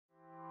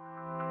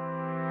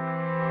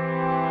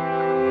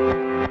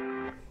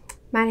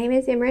My name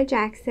is Emera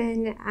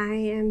Jackson. I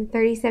am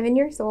 37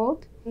 years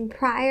old.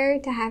 Prior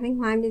to having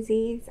Lyme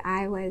disease,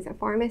 I was a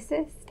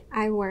pharmacist.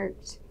 I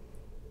worked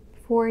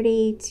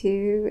 40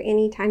 to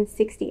anytime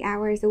 60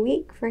 hours a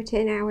week for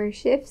 10-hour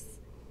shifts.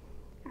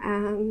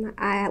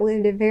 I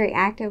lived a very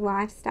active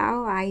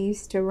lifestyle. I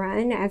used to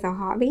run as a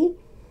hobby,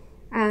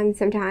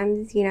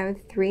 sometimes,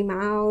 3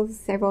 miles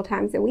several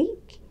times a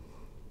week.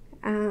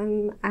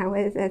 I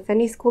was a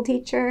Sunday school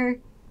teacher,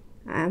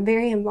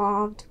 very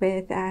involved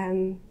with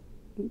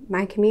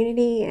my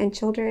community and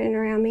children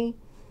around me.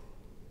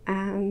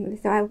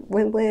 So I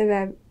would live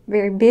a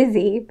very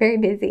busy,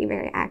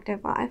 very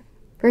active life.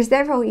 For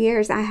several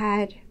years, I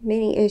had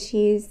many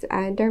issues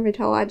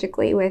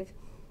dermatologically with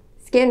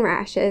skin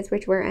rashes,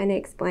 which were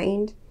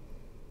unexplained.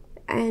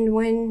 And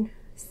one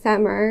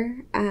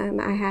summer,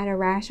 I had a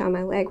rash on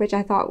my leg, which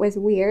I thought was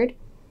weird.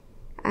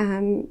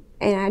 And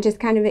I just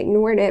kind of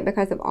ignored it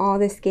because of all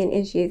the skin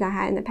issues I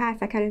had in the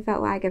past. I kind of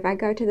felt like if I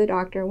go to the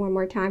doctor one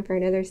more time for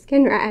another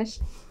skin rash,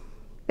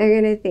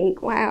 they're going to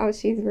think, wow,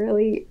 she's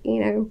really,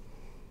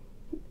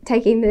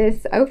 taking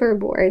this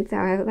overboard. So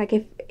I was like,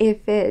 if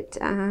it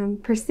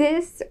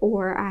persists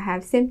or I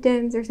have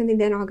symptoms or something,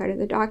 then I'll go to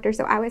the doctor.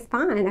 So I was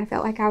fine. I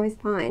felt like I was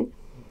fine.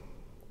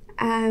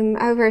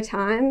 Over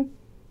time,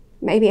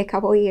 maybe a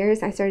couple of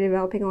years, I started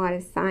developing a lot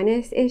of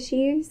sinus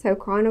issues. So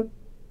chronic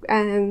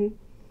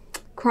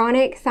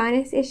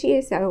sinus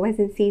issues. So it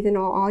wasn't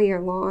seasonal all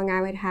year long.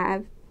 I would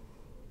have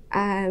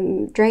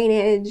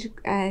drainage,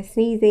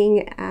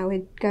 sneezing. I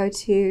would go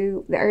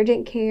to the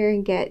urgent care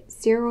and get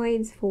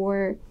steroids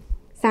for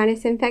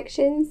sinus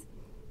infections,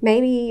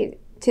 maybe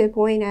to the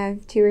point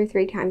of 2 or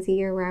 3 times a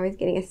year where I was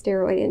getting a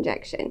steroid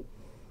injection.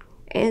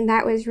 And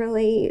that was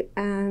really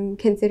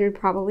considered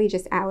probably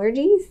just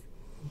allergies.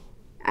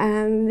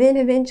 Then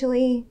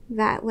eventually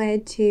that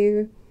led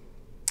to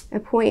a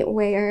point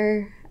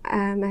where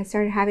I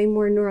started having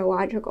more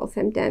neurological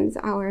symptoms.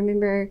 I'll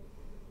remember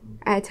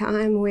a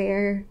time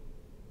where,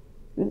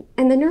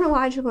 and the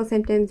neurological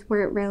symptoms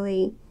weren't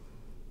really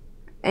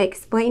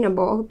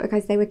explainable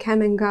because they would come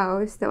and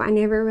go, so I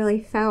never really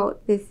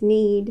felt this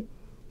need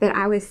that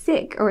I was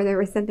sick or there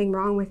was something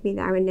wrong with me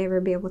that I would never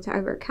be able to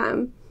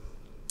overcome.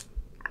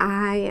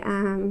 I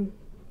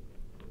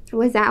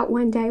was out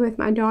one day with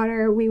my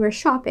daughter. We were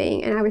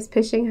shopping and I was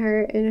pushing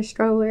her in a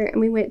stroller,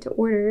 and we went to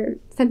order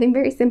something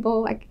very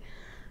simple like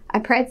a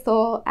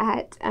pretzel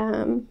at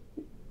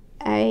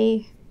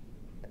a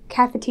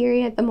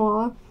cafeteria at the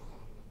mall,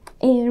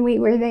 and we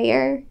were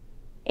there.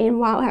 And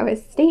while I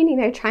was standing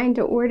there trying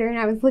to order and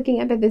I was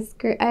looking up at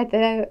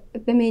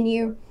the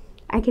menu,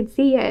 I could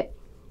see it,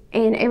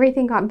 and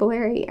everything got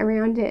blurry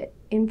around it.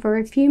 And for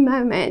a few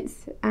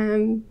moments,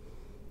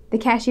 the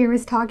cashier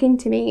was talking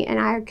to me and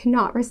I could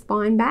not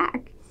respond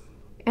back.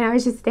 And I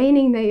was just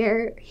standing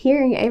there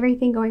hearing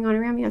everything going on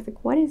around me. I was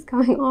like, what is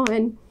going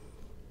on?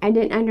 I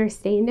didn't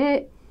understand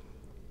it.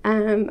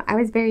 I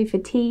was very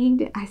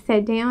fatigued. I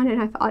sat down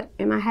and I thought,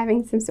 am I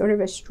having some sort of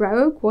a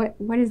stroke? What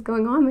is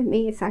going on with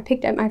me? So I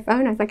picked up my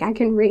phone. I was like, I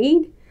can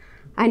read.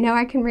 I know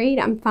I can read.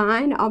 I'm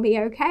fine. I'll be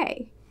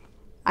okay.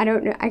 I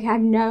don't know. I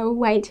have no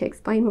way to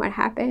explain what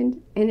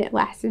happened, and it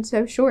lasted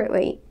so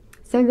shortly.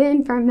 So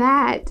then from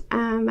that,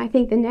 I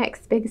think the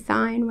next big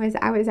sign was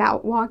I was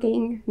out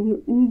walking,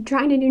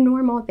 trying to do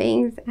normal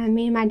things.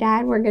 Me and my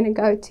dad were going to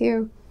go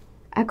to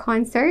a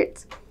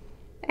concert,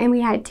 and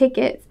we had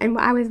tickets, and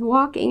I was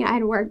walking. I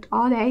had worked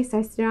all day, so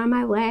I stood on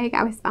my leg.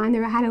 I was fine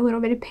there. I had a little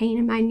bit of pain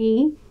in my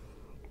knee,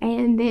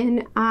 and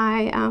then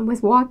I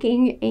was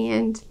walking,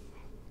 and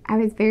I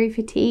was very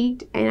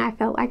fatigued, and I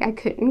felt like I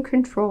couldn't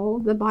control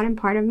the bottom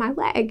part of my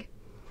leg.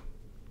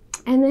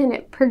 And then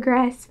it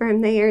progressed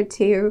from there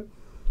to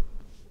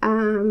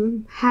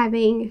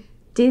having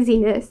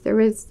dizziness. There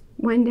was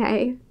one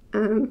day,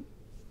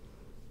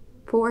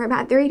 for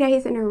about 3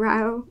 days in a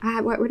row, I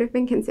had what would have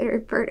been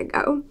considered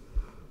vertigo.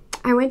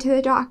 I went to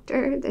the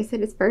doctor. They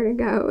said it's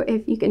vertigo.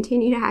 If you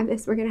continue to have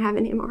this, we're going to have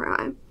an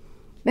MRI.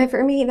 But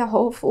for me, the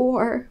whole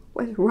floor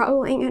was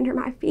rolling under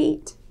my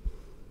feet,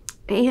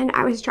 and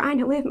I was trying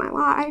to live my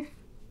life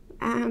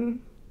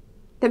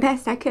the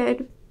best I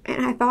could.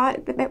 And I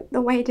thought that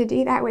the way to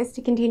do that was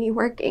to continue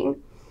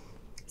working.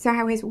 So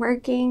I was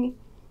working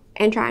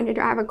and trying to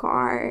drive a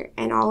car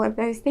and all of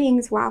those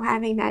things while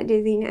having that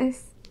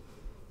dizziness.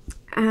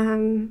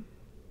 And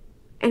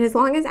as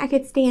long as I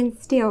could stand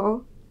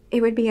still,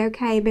 it would be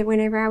okay. But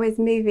whenever I was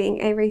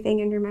moving,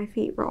 everything under my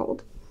feet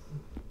rolled.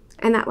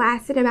 And that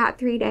lasted about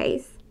 3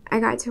 days. I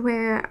got to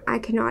where I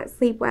could not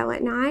sleep well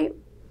at night.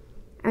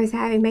 I was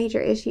having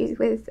major issues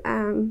with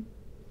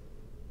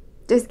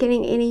just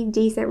getting any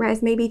decent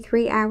rest, maybe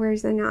 3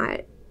 hours a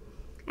night.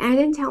 And I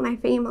didn't tell my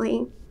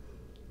family.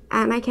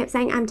 I kept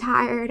saying, I'm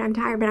tired,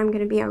 but I'm going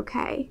to be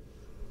okay.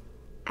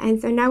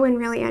 And so no one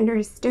really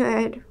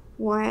understood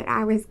what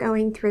I was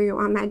going through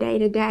on my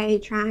day-to-day,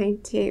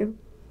 trying to,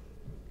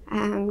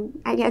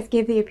 I guess,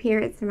 give the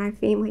appearance to my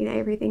family that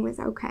everything was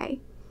okay.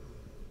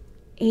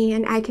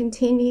 And I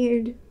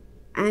continued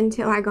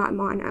until I got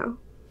mono.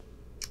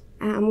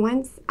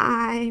 Once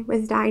I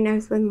was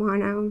diagnosed with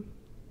mono,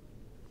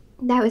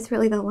 that was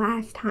really the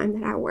last time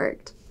that I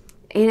worked.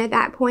 And at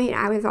that point,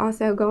 I was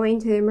also going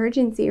to the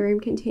emergency room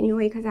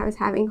continually because I was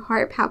having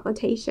heart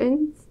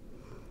palpitations.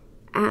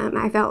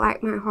 I felt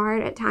like my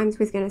heart at times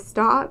was going to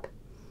stop.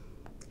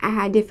 I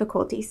had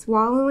difficulty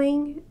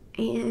swallowing,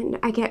 and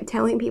I kept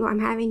telling people, I'm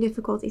having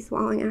difficulty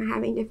swallowing, I'm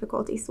having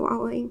difficulty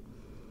swallowing.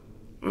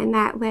 And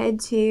that led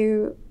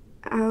to,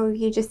 oh,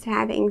 you just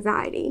have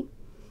anxiety.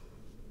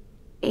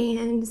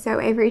 And so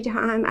every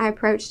time I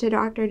approached a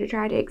doctor to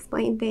try to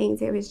explain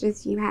things, it was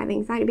just, you have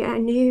anxiety. But I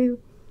knew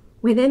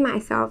within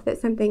myself that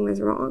something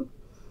was wrong.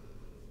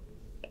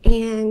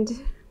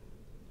 And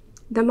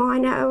the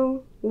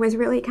mono was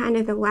really kind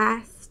of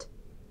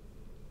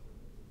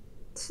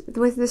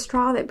was the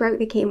straw that broke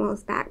the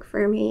camel's back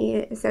for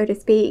me, so to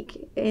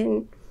speak.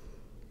 In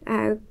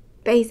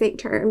basic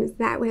terms,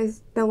 that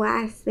was the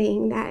last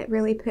thing that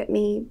really put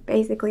me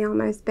basically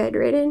almost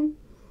bedridden.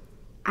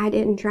 I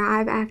didn't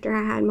drive after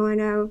I had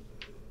mono,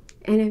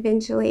 and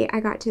eventually I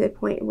got to the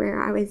point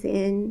where I was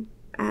in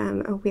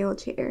a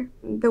wheelchair.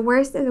 The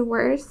worst of the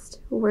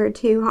worst were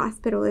 2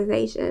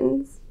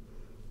 hospitalizations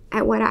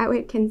at what I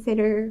would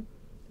consider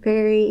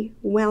very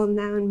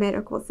well-known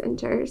medical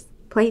centers,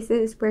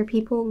 places where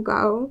people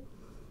go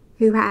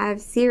who have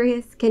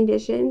serious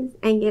conditions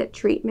and get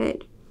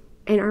treatment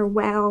and are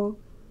well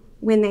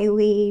when they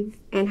leave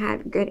and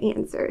have good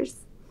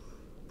answers.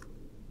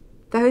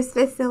 Those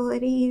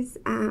facilities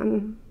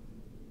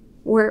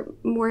were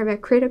more of a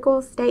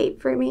critical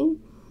state for me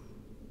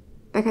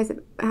because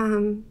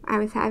I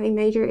was having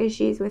major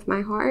issues with my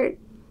heart.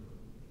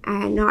 I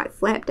had not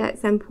slept at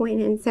some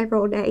point in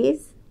several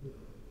days.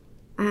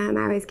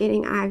 I was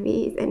getting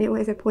IVs, and it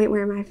was a point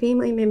where my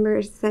family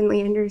members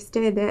suddenly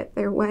understood that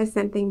there was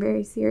something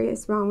very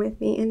serious wrong with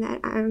me and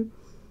that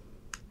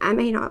I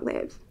may not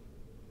live.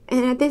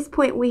 And at this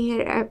point, we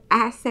had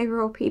asked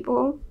several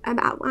people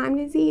about Lyme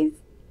disease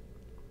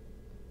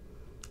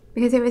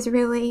because it was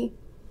really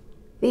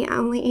the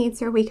only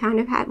answer we kind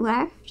of had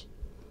left.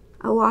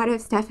 A lot of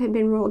stuff had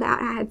been ruled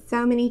out. I had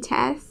so many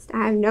tests.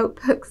 I have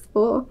notebooks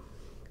full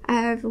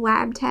of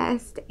lab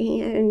tests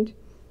and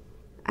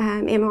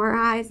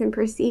MRIs and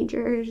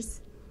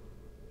procedures.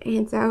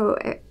 And so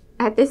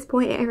at this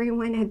point,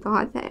 everyone had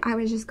thought that I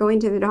was just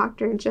going to the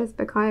doctor just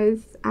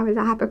because I was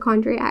a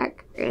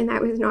hypochondriac. And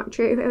that was not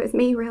true. It was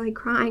me really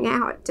crying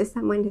out to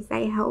someone to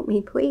say, help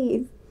me,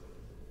 please.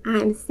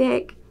 I'm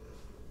sick.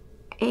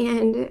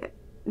 And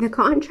the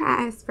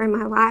contrast from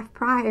my life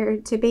prior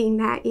to being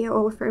that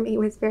ill for me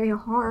was very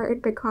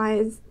hard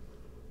because,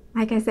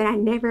 like I said, I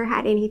never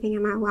had anything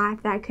in my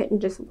life that I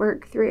couldn't just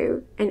work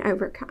through and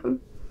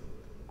overcome.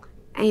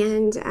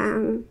 And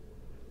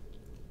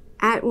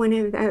at one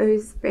of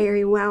those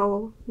very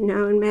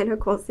well-known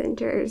medical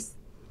centers,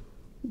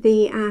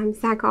 the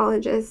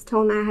psychologist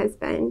told my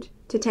husband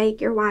to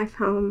take your wife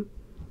home.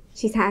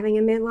 She's having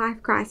a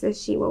midlife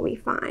crisis. She will be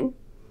fine.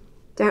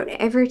 Don't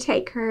ever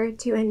take her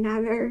to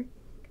another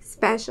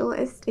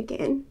specialist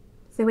again.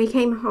 So we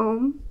came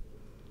home.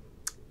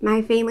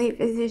 My family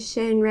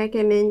physician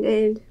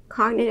recommended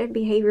cognitive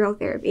behavioral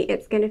therapy.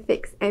 It's going to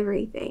fix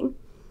everything.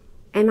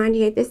 And mind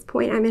you, at this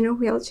point, I'm in a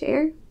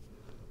wheelchair.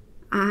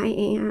 I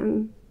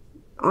am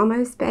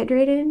almost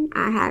bedridden.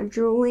 I have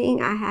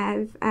drooling. I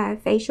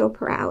have facial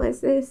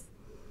paralysis.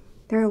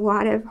 There are a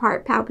lot of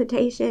heart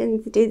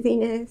palpitations,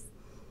 dizziness,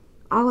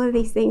 all of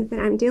these things that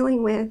I'm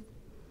dealing with.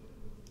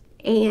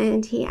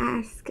 And he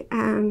asked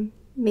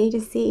me to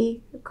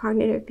see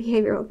cognitive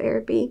behavioral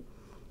therapy,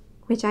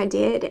 which I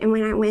did. And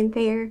when I went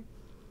there,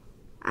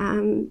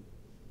 the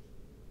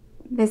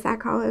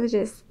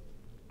psychologist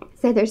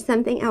said, there's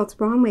something else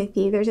wrong with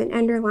you. There's an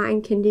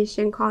underlying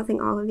condition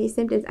causing all of these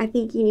symptoms. I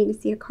think you need to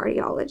see a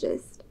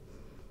cardiologist.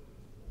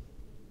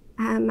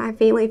 My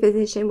family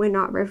physician would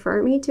not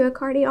refer me to a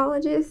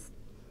cardiologist,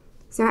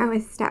 so I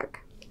was stuck.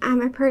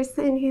 I'm a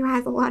person who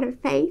has a lot of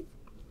faith,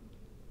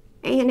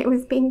 and it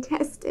was being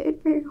tested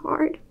very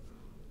hard.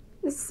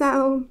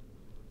 So,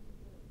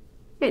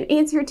 in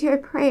answer to a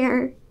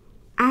prayer,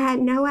 I had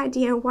no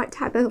idea what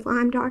type of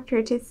Lyme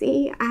doctor to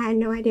see. I had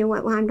no idea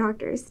what Lyme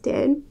doctors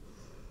did.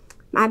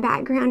 My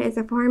background as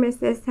a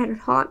pharmacist had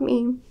taught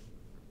me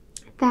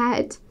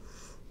that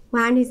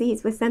Lyme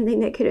disease was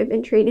something that could have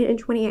been treated in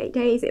 28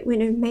 days. It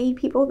wouldn't have made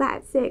people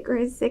that sick or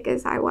as sick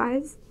as I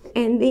was.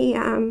 And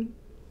the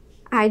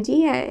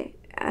idea,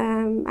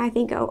 I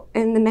think,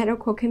 in the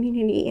medical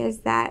community is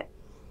that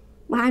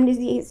Lyme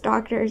disease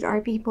doctors are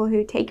people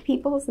who take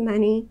people's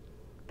money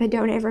but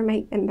don't ever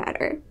make them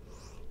better.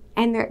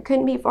 And there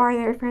couldn't be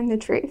farther from the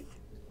truth.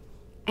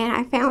 And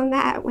I found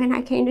that when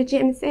I came to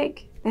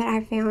Jemsek, that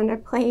I found a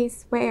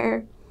place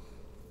where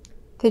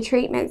the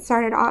treatment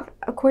started off.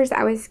 Of course,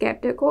 I was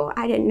skeptical.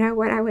 I didn't know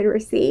what I would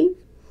receive.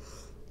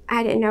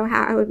 I didn't know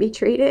how I would be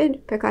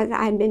treated because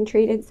I had been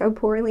treated so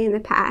poorly in the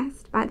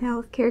past by the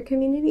healthcare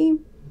community.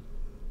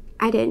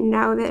 I didn't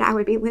know that I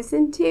would be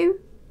listened to.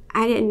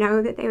 I didn't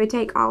know that they would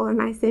take all of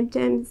my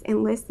symptoms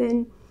and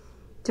listen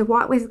to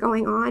what was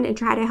going on and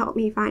try to help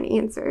me find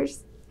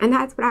answers. And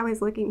that's what I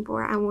was looking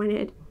for. I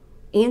wanted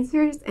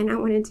answers and I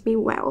wanted to be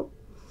well.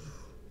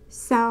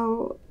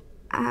 So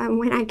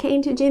When I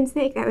came to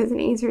Jemsek, that was an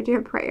answer to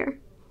a prayer.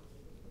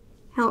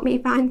 Help me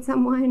find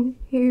someone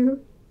who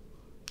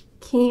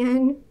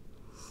can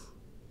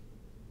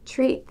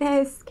treat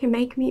this, can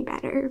make me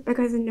better,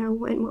 because no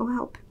one will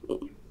help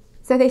me.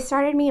 So they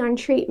started me on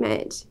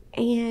treatment,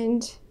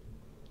 and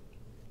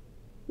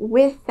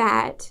with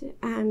that,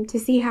 to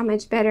see how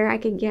much better I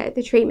could get,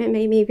 the treatment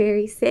made me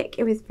very sick.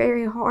 It was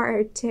very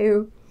hard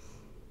to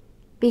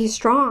be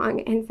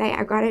strong and say,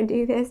 I've got to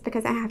do this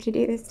because I have to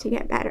do this to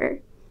get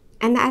better.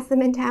 And that's the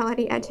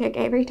mentality I took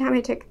every time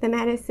I took the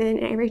medicine,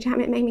 and every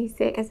time it made me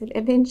sick. I said,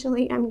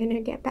 eventually I'm going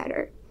to get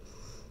better.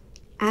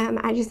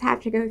 I just have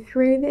to go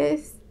through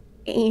this,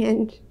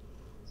 and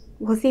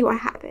we'll see what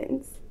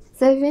happens.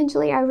 So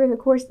eventually, over the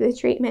course of the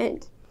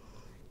treatment,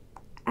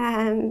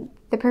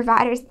 the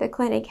providers at the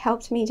clinic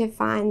helped me to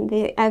find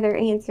the other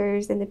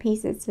answers and the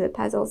pieces to the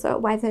puzzle. So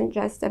it wasn't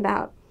just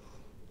about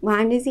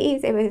Lyme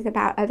disease, it was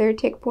about other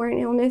tick-borne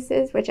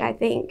illnesses, which I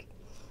think,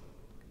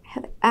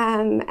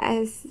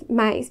 as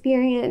my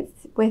experience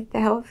with the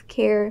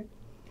healthcare,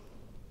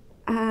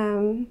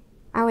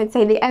 I would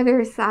say the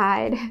other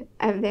side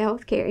of the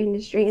healthcare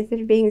industry, instead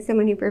of being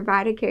someone who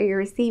provided care, you're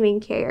receiving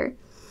care.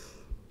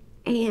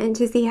 And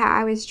to see how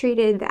I was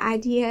treated, the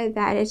idea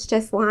that it's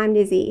just Lyme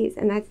disease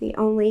and that's the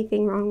only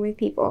thing wrong with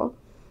people.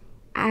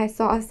 I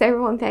saw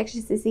several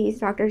infectious disease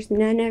doctors.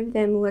 None of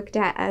them looked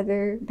at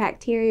other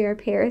bacteria or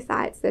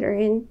parasites that are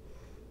in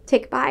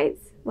tick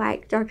bites,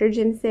 like Dr.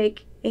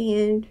 Jemsek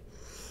and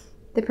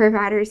the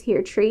providers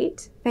here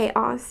treat. They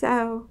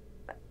also,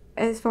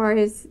 as far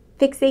as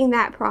fixing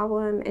that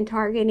problem and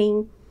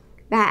targeting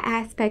that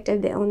aspect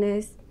of the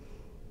illness,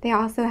 they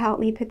also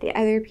helped me put the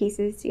other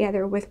pieces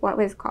together with what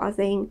was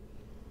causing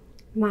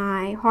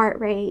my heart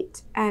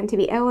rate to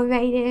be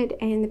elevated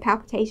and the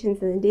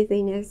palpitations and the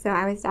dizziness. So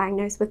I was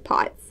diagnosed with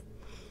POTS.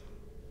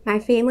 My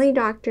family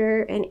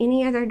doctor and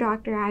any other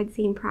doctor I'd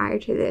seen prior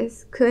to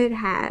this could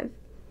have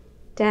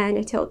done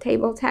a tilt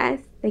table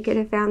test. They could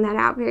have found that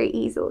out very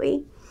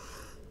easily,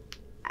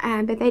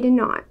 but they did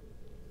not.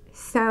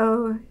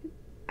 So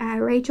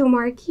Rachel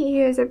Markey,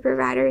 who is a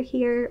provider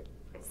here,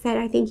 said,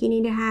 I think you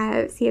need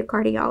to see a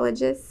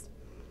cardiologist.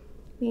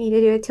 We need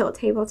to do a tilt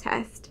table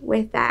test.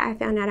 With that, I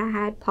found out I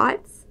had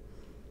POTS.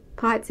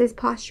 POTS is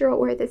postural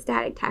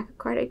orthostatic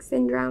tachycardic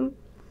syndrome.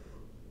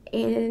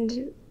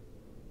 And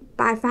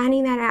by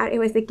finding that out, it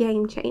was a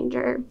game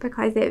changer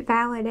because it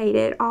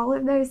validated all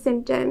of those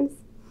symptoms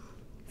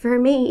for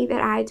me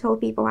that I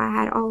told people I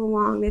had all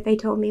along, that they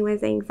told me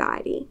was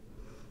anxiety.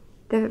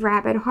 The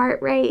rapid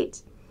heart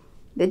rate,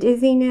 the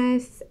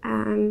dizziness.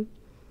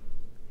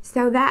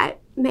 So that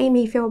made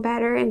me feel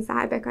better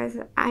inside because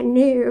I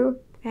knew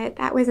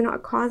that was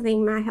not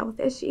causing my health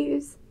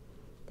issues,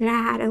 that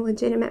I had a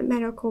legitimate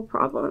medical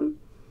problem.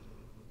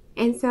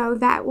 And so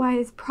that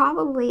was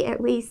probably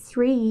at least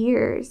 3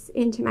 years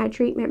into my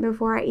treatment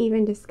before I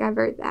even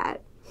discovered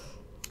that.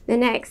 The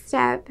next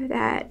step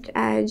that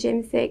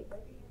Jemsek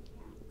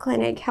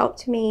Clinic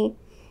helped me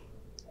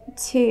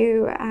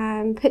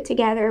to put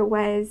together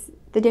was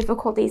the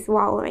difficulty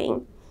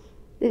swallowing.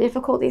 The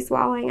difficulty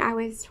swallowing, I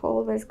was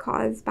told, was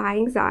caused by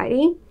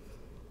anxiety.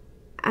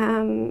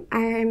 I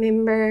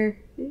remember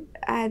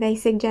they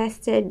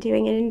suggested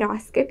doing an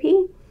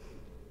endoscopy.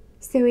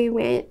 So we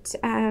went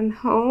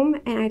home,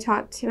 and I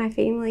talked to my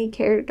family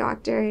care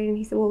doctor, and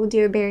he said, well, we'll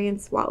do a barium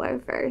swallow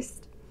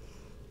first.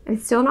 I'm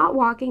still not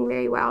walking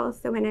very well,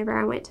 so whenever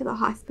I went to the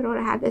hospital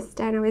to have this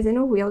done, I was in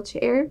a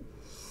wheelchair.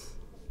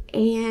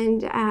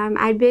 And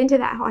I'd been to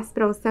that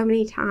hospital so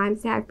many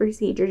times to have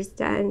procedures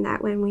done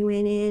that when we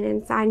went in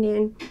and signed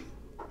in,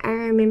 I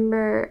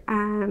remember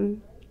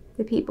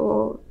the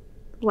people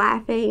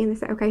laughing, and they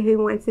said, okay, who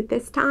wants it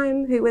this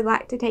time? Who would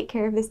like to take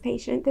care of this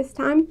patient this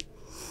time?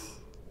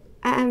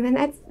 And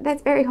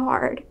that's very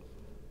hard.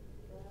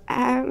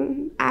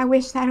 I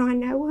wish that on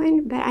no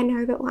one, but I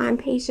know that Lyme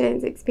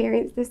patients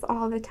experience this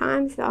all the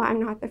time, so I'm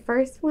not the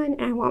first one,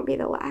 and I won't be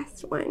the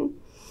last one.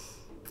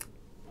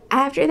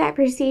 After that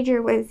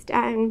procedure was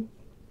done,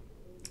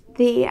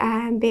 the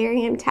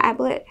barium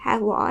tablet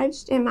had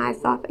lodged in my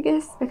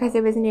esophagus because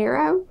it was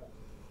narrow.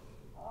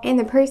 And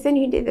the person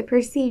who did the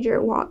procedure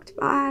walked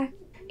by,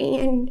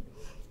 and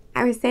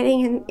I was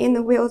sitting in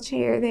the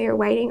wheelchair there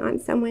waiting on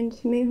someone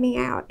to move me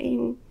out,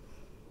 and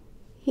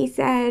he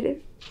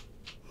said,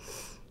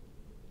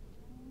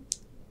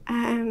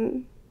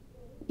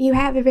 you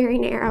have a very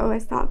narrow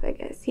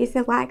esophagus. He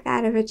said, like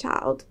that of a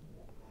child.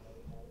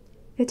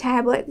 The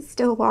tablet's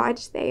still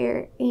lodged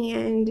there,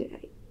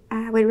 and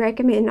I would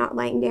recommend not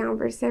laying down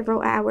for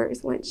several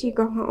hours once you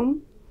go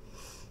home.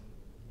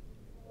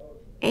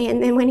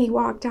 And then when he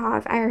walked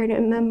off, I heard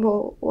him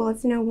mumble, well,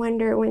 it's no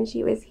wonder when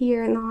she was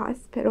here in the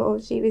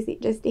hospital, she was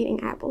just eating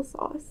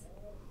applesauce.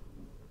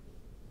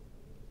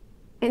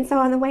 And so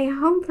on the way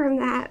home from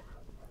that,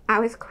 I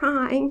was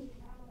crying.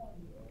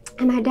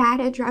 And my dad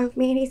had drove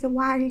me, and he said,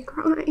 why are you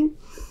crying?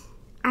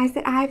 I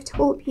said, I've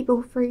told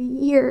people for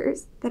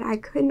years that I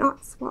could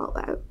not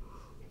swallow,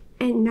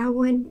 and no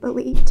one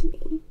believed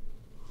me.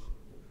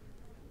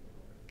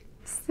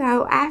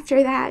 So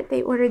after that,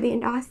 they ordered the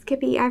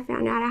endoscopy. I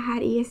found out I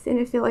had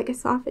eosinophilic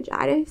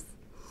esophagitis.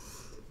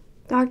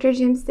 Dr.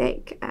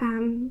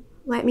 Jemsek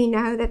let me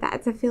know that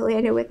that's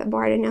affiliated with the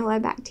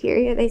Bartonella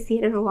bacteria. They see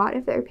it in a lot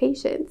of their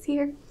patients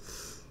here.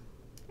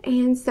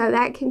 And so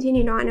that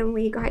continued on, and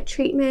we got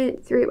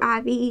treatment through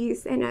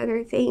IVs and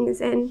other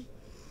things, and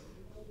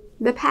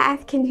the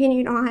path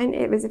continued on.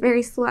 It was a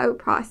very slow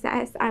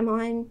process. I'm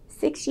on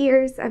 6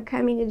 years of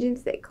coming to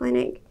Jemsek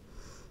Clinic,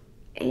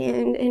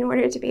 and in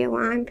order to be a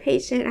Lyme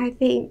patient, I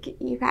think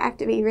you have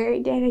to be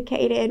very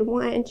dedicated,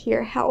 one, to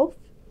your health,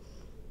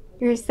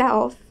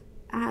 yourself,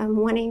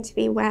 wanting to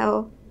be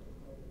well,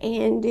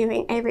 and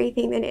doing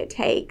everything that it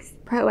takes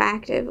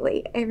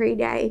proactively every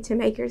day to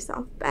make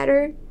yourself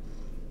better,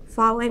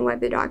 following what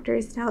the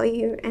doctors tell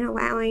you, and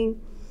allowing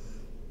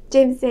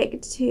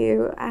Jemsek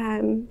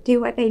to do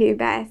what they do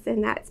best,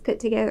 and that's put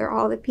together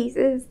all the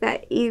pieces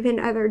that even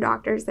other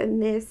doctors have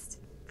missed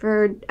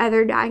for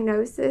other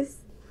diagnoses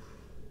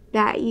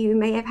that you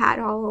may have had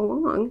all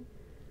along,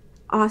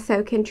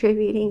 also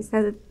contributing.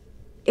 So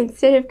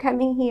instead of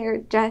coming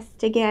here just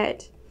to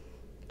get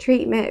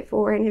treatment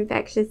for an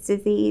infectious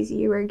disease,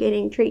 you are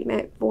getting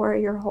treatment for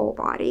your whole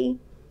body.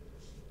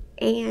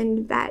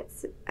 And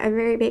that's a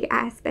very big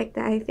aspect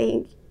that I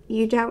think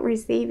you don't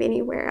receive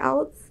anywhere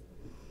else.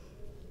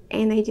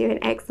 And they do an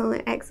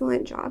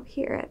excellent job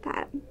here at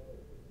that.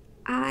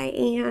 I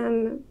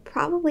am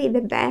probably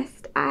the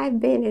best I've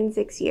been in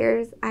 6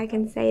 years. I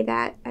can say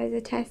that as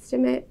a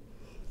testament.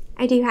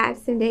 I do have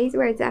some days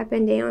where it's up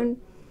and down.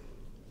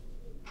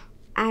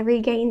 I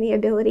regained the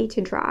ability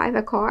to drive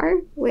a car,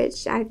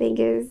 which I think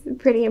is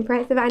pretty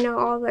impressive. I know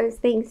all those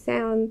things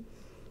sound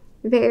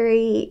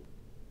very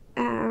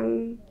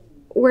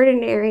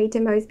ordinary to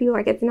most people,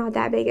 like it's not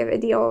that big of a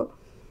deal.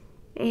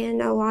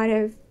 And a lot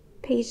of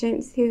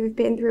patients who've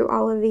been through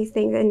all of these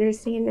things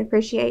understand and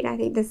appreciate, I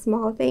think, the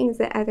small things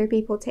that other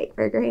people take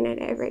for granted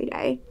every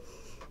day,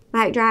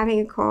 like driving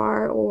a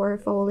car or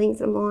folding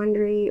some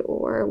laundry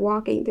or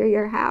walking through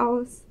your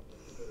house.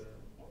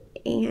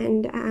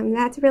 And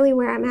that's really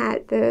where I'm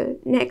at. The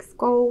next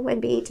goal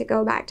would be to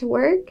go back to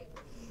work.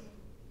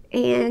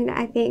 And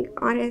I think,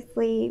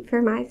 honestly,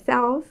 for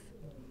myself,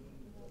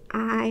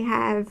 I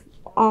have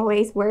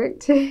always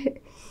worked.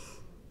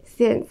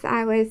 Since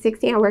I was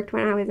 16, I worked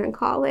when I was in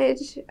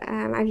college.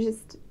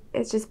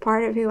 It's just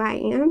part of who I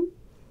am.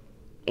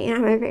 And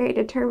I'm a very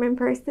determined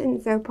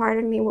person, so part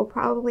of me will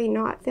probably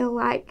not feel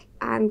like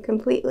I'm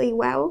completely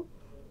well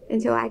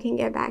until I can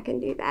get back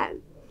and do that.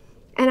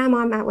 And I'm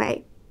on my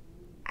way.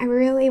 I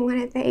really want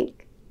to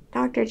thank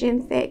Dr.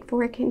 Jemsek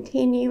for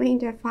continuing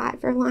to fight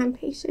for Lyme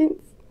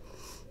patients,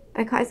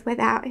 because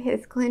without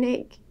his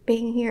clinic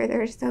being here,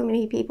 there's so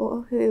many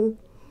people who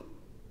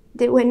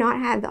would not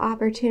have the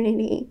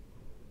opportunity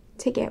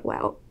to get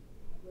well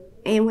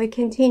and would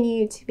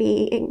continue to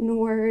be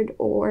ignored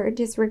or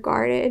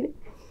disregarded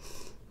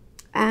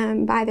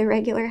by the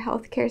regular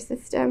healthcare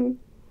system.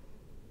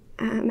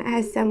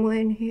 As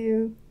someone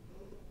who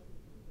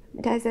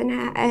doesn't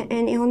have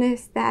an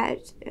illness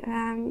that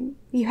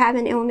you have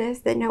an illness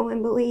that no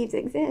one believes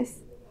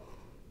exists,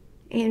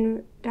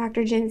 and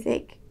Dr.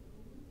 Jemsek,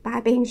 by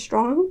being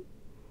strong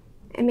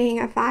and being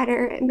a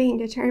fighter and being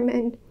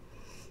determined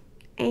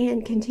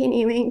and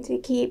continuing to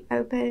keep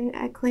open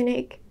a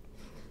clinic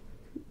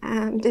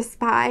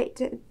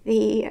despite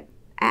the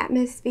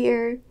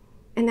atmosphere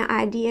and the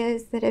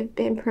ideas that have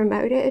been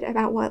promoted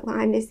about what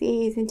Lyme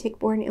disease and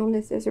tick-borne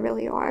illnesses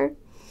really are,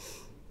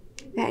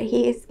 that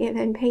he has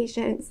given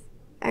patients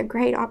a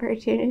great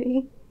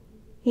opportunity.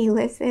 He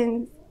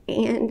listens,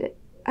 and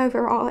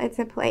overall it's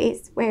a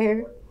place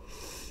where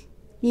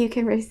you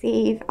can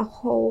receive a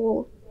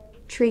whole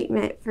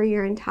treatment for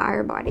your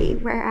entire body,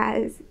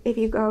 whereas if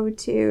you go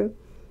to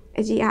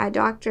a GI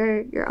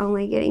doctor, you're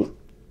only getting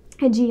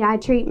a GI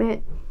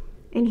treatment,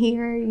 and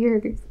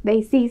here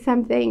they see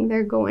something,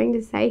 they're going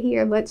to say,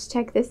 here, let's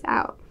check this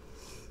out.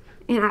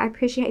 And I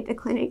appreciate the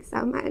clinic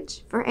so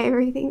much for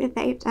everything that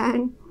they've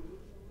done,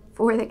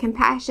 for the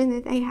compassion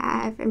that they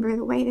have, and for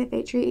the way that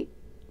they treat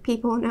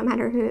people, no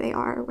matter who they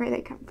are or where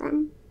they come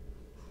from.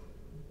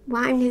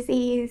 Lyme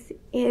disease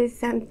is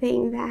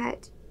something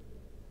that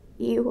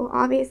you will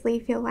obviously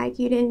feel like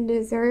you didn't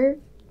deserve,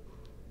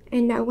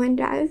 and no one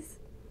does.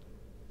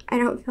 I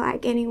don't feel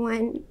like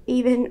anyone,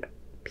 even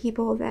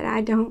people that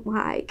I don't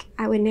like,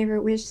 I would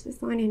never wish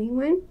this on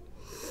anyone.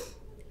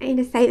 And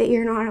to say that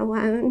you're not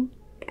alone,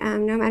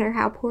 no matter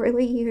how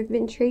poorly you have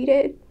been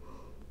treated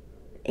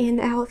in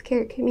the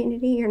healthcare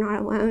community, you're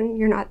not alone.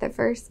 You're not the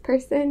first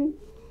person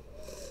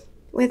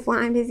with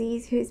Lyme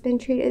disease who's been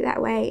treated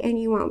that way,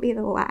 and you won't be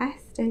the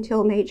last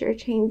until major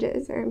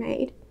changes are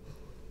made.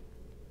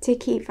 To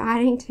keep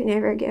fighting, to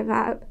never give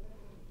up,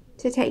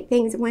 to take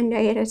things one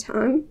day at a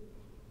time,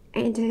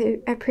 and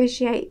to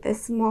appreciate the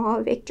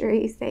small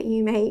victories that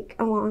you make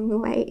along the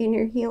way in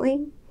your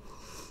healing,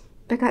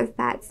 because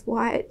that's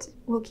what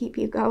will keep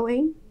you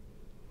going.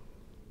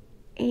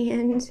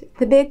 And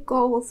the big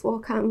goals will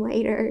come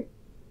later,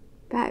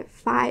 but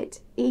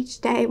fight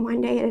each day,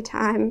 one day at a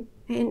time,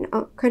 and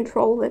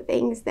control the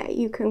things that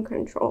you can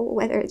control,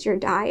 whether it's your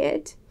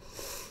diet,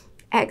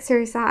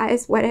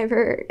 exercise,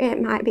 whatever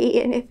it might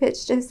be. And if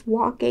it's just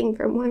walking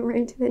from one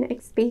room to the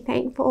next, be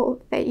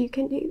thankful that you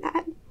can do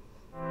that.